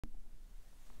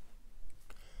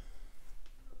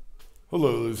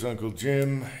Hello, this is Uncle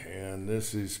Jim, and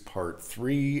this is part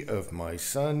 3 of My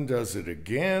Son Does It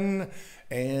Again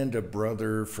and A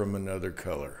Brother from Another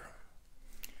Color.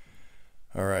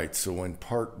 Alright, so in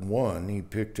part 1, he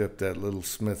picked up that little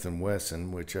Smith &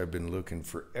 Wesson, which I've been looking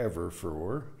forever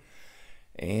for,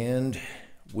 and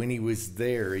when he was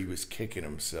there, he was kicking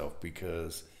himself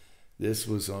because this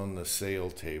was on the sale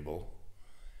table,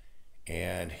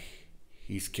 and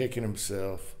he's kicking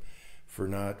himself for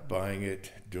not buying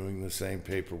it, doing the same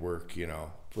paperwork,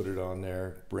 put it on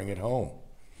there, bring it home.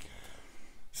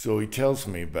 So he tells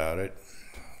me about it,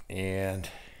 and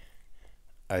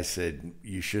I said,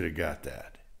 you should have got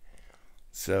that.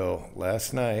 So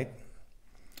last night,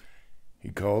 he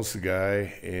calls the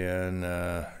guy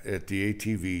at the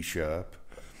ATV shop,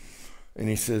 and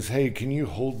he says, hey, can you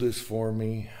hold this for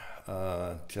me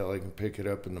till I can pick it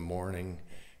up in the morning?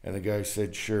 And the guy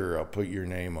said, sure, I'll put your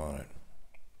name on it.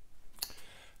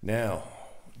 Now,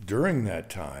 during that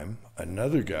time,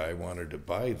 another guy wanted to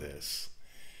buy this,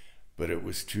 but it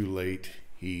was too late.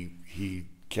 He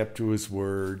kept to his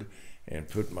word and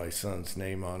put my son's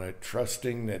name on it,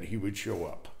 trusting that he would show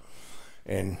up.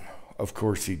 And of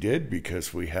course he did,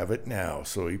 because we have it now.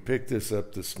 So he picked this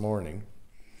up this morning.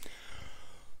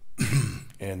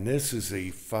 And this is a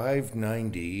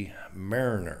 590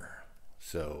 Mariner.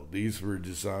 So these were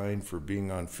designed for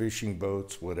being on fishing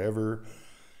boats, whatever.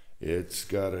 It's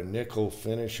got a nickel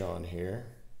finish on here,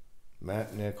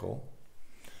 matte nickel,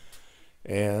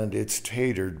 and it's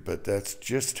tatered, but that's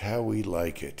just how we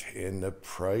like it, and the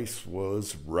price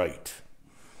was right.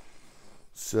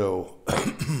 So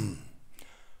I'm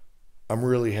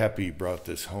really happy he brought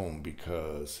this home,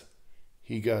 because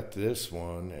he got this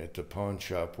one at the pawn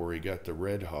shop where he got the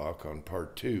Red Hawk on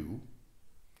part 2,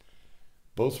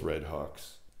 both Red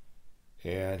Hawks.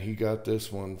 And he got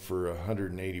this one for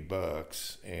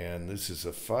 $180, and this is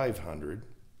a 500,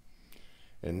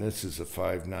 and this is a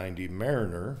 590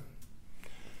 Mariner.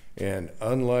 And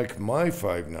unlike my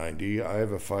 590, I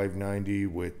have a 590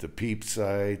 with the peep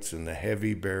sights and the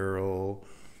heavy barrel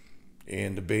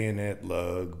and the bayonet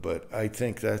lug, but I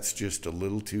think that's just a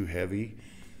little too heavy.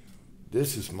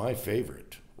 This is my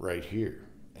favorite right here.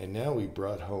 And now we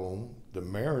brought home the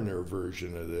Mariner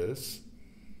version of this.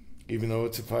 Even though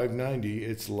it's a 590,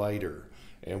 it's lighter.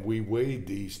 And we weighed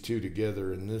these two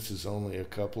together, and this is only a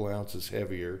couple ounces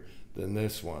heavier than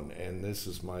this one. And this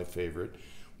is my favorite.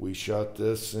 We shot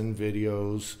this in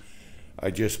videos.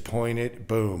 I just point it,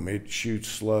 boom, it shoots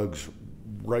slugs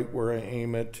right where I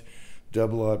aim it.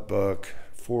 Double-aught buck,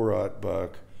 4-aught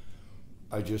buck.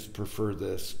 I just prefer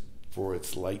this for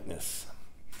its lightness.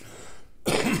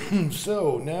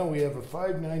 So now we have a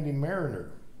 590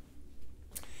 Mariner.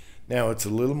 Now, it's a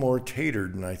little more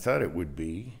tatered than I thought it would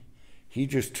be. He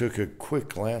just took a quick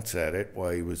glance at it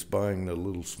while he was buying the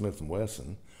little Smith &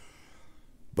 Wesson.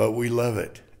 But we love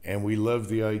it, and we love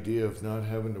the idea of not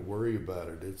having to worry about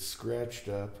it. It's scratched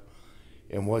up,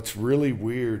 and what's really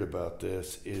weird about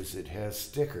this is it has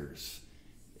stickers.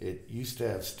 It used to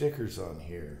have stickers on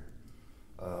here.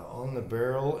 On the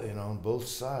barrel and on both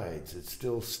sides, it's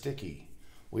still sticky.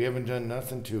 We haven't done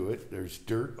nothing to it. There's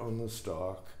dirt on the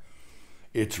stock.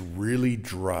 It's really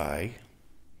dry,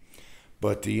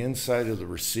 but the inside of the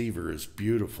receiver is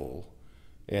beautiful,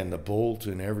 and the bolt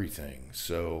and everything.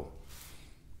 So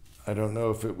I don't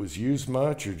know if it was used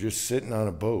much or just sitting on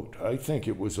a boat. I think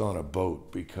it was on a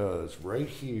boat, because right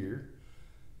here,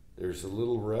 there's a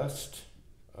little rust,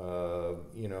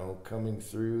 coming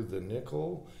through the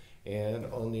nickel, and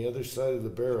on the other side of the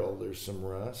barrel, there's some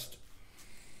rust.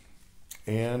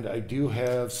 And I do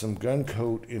have some gun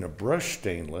coat in a brush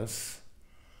stainless.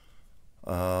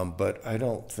 But I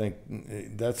don't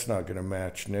think that's not going to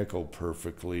match nickel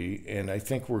perfectly, and I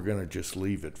think we're going to just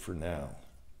leave it for now.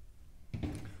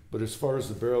 But as far as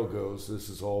the barrel goes, this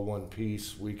is all one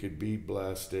piece. We could bead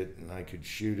blast it, and I could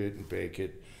shoot it and bake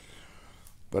it,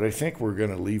 but I think we're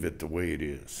going to leave it the way it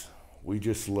is. We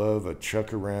just love a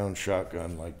chuck around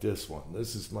shotgun like this one.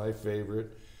 This is my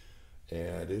favorite,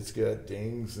 and it's got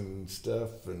dings and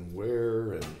stuff and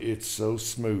wear, and it's so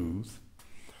smooth.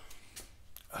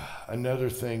 Another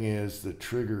thing is the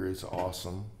trigger is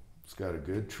awesome. It's got a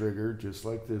good trigger, just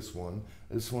like this one.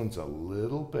 This one's a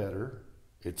little better.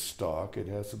 It's stock. It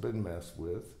hasn't been messed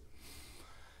with.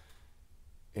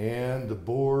 And the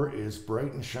bore is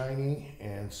bright and shiny,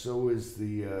 and so is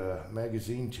the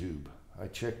magazine tube. I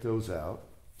checked those out.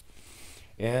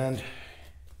 And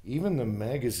even the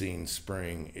magazine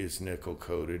spring is nickel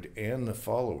coated, and the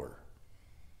follower.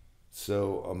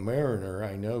 So a Mariner,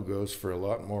 I know, goes for a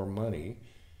lot more money.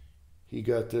 He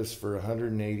got this for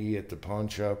 $180 at the pawn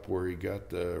shop where he got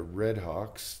the Red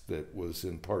Hawks that was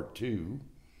in part 2.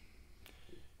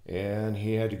 And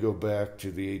he had to go back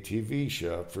to the ATV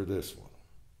shop for this one.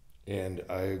 And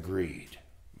I agreed.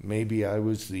 Maybe I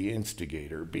was the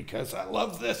instigator because I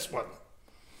love this one.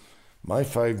 My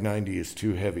 590 is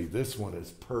too heavy. This one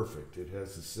is perfect. It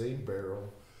has the same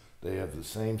barrel. They have the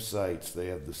same sights. They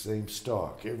have the same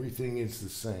stock. Everything is the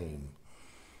same.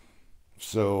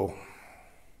 So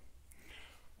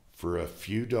for a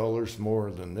few dollars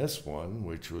more than this one,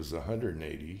 which was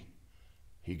 $180,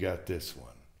 he got this one.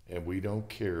 And we don't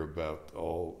care about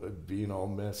all being all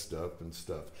messed up and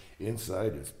stuff.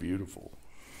 Inside it's beautiful.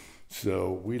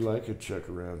 So we like a check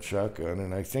around shotgun,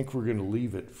 and I think we're going to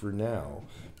leave it for now.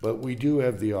 But we do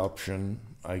have the option.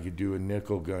 I could do a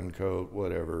nickel gun coat,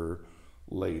 whatever,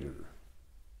 later.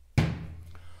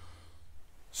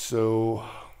 So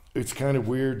it's kind of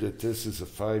weird that this is a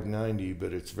 590,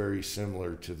 but it's very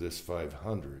similar to this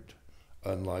 500,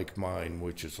 unlike mine,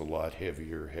 which is a lot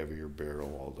heavier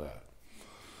barrel, all that.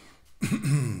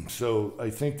 So I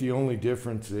think the only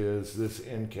difference is this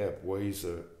end cap weighs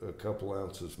a couple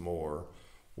ounces more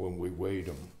when we weighed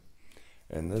them.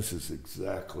 And this is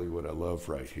exactly what I love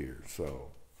right here. So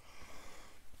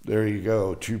there you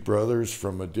go. Two brothers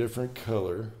from a different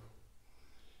color.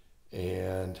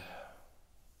 And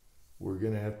we're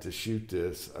going to have to shoot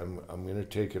this. I'm going to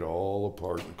take it all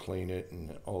apart and clean it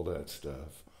and all that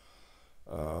stuff.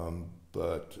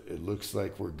 But it looks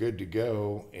like we're good to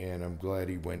go, and I'm glad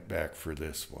he went back for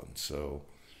this one. So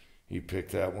he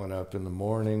picked that one up in the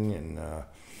morning, and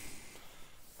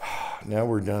now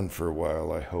we're done for a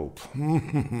while, I hope.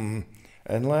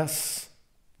 Unless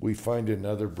we find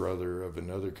another brother of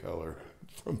another color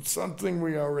from something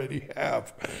we already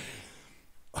have.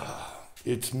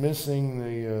 It's missing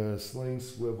the sling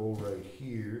swivel right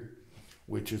here,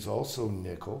 which is also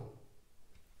nickel.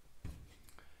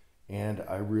 And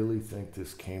I really think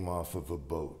this came off of a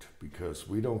boat because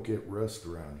we don't get rust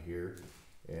around here.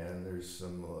 And there's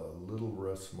some little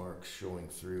rust marks showing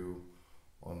through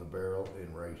on the barrel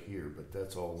and right here, but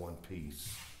that's all one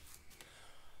piece.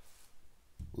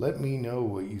 Let me know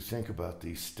what you think about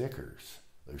these stickers.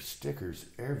 There's stickers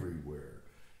everywhere.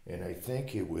 And I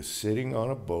think it was sitting on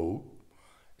a boat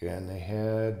and they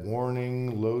had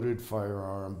warning, loaded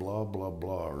firearm, blah, blah,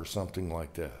 blah, or something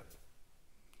like that.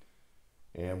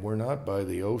 And we're not by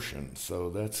the ocean, so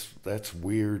that's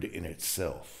weird in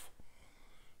itself.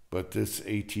 But this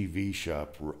ATV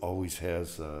shop always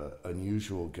has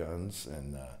unusual guns,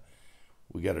 and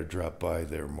we got to drop by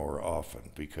there more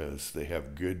often because they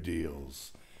have good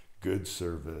deals, good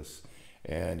service,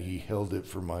 and he held it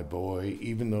for my boy,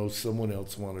 even though someone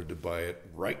else wanted to buy it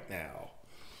right now.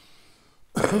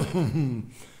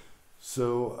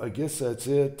 So I guess that's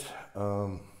it.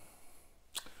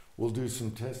 We'll do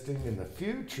some testing in the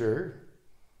future,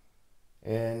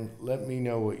 and let me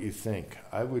know what you think.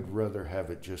 I would rather have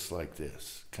it just like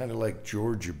this, kind of like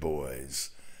Georgia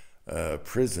Boy's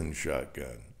prison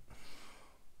shotgun.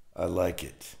 I like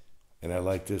it, and I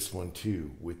like this one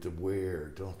too with the wear.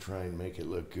 Don't try and make it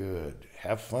look good.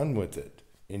 Have fun with it.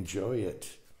 Enjoy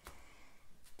it.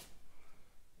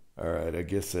 All right, I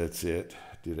guess that's it.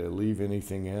 Did I leave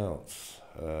anything else?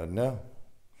 No.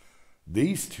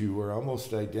 These two are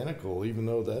almost identical, even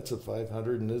though that's a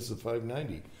 500 and this is a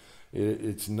 590.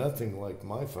 It's nothing like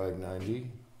my 590,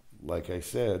 like I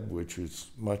said, which is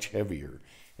much heavier.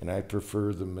 And I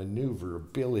prefer the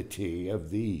maneuverability of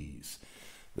these.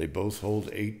 They both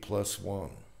hold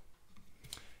 8+1.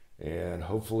 And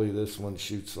hopefully this one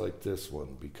shoots like this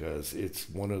one because it's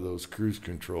one of those cruise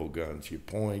control guns. You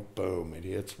point, boom, it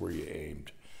hits where you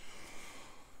aimed.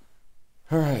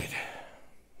 All right.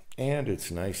 And it's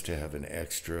nice to have an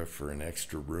extra for an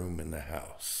extra room in the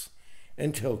house.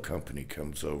 Until company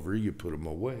comes over, you put them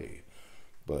away.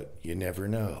 But you never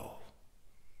know.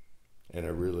 And I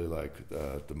really like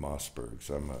the Mossbergs.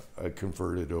 I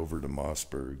converted over to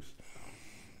Mossbergs.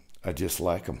 I just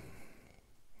like them.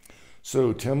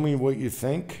 So tell me what you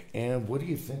think. And what do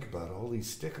you think about all these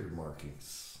sticker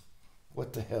markings?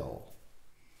 What the hell?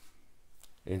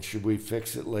 And should we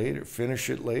fix it later, finish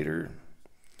it later?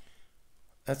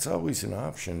 That's always an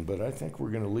option, but I think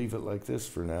we're going to leave it like this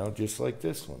for now, just like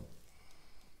this one.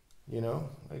 You know,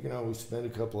 I can always spend a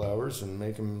couple hours and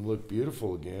make them look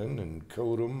beautiful again and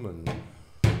coat them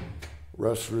and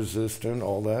rust resistant,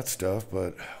 all that stuff,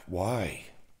 but why?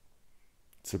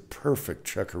 It's a perfect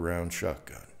check around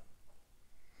shotgun.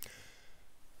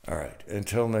 All right,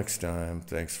 until next time,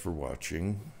 thanks for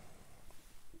watching.